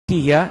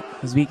safety here,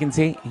 as we can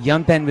say.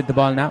 U17 with the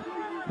ball now.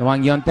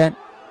 Nawang U17.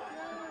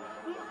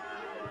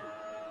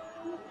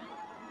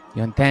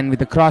 U17 with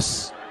the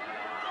cross,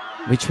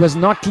 which was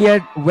not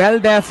cleared well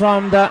there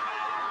from the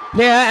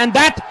player, and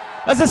that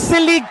was a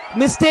silly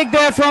mistake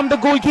there from the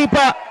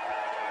goalkeeper,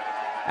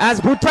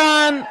 as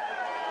Bhutan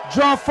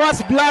draw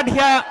first blood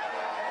here.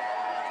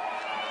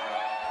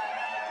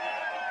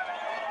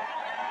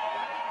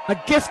 A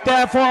gift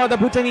there for the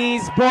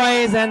Bhutanese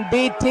boys, and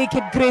they take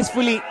it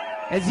gracefully.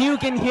 As you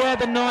can hear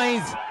the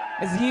noise,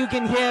 as you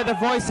can hear the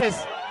voices,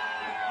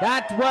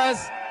 that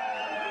was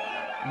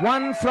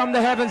one from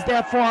the heavens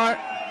there for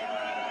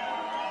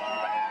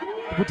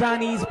the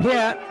Bhutanese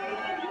player,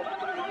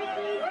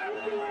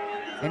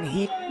 and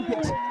he took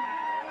it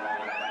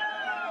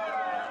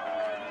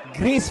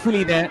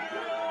gracefully there,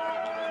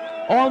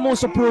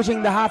 almost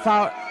approaching the half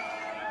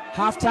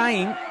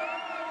time.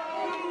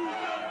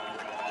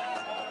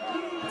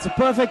 It's a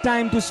perfect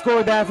time to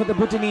score there for the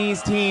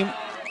Bhutanese team.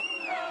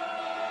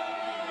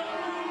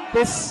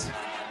 This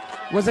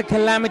was a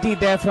calamity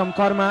there from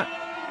Korma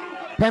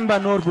Pemba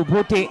Norbu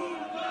Bhote.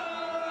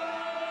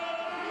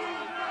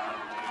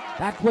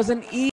 That was an easy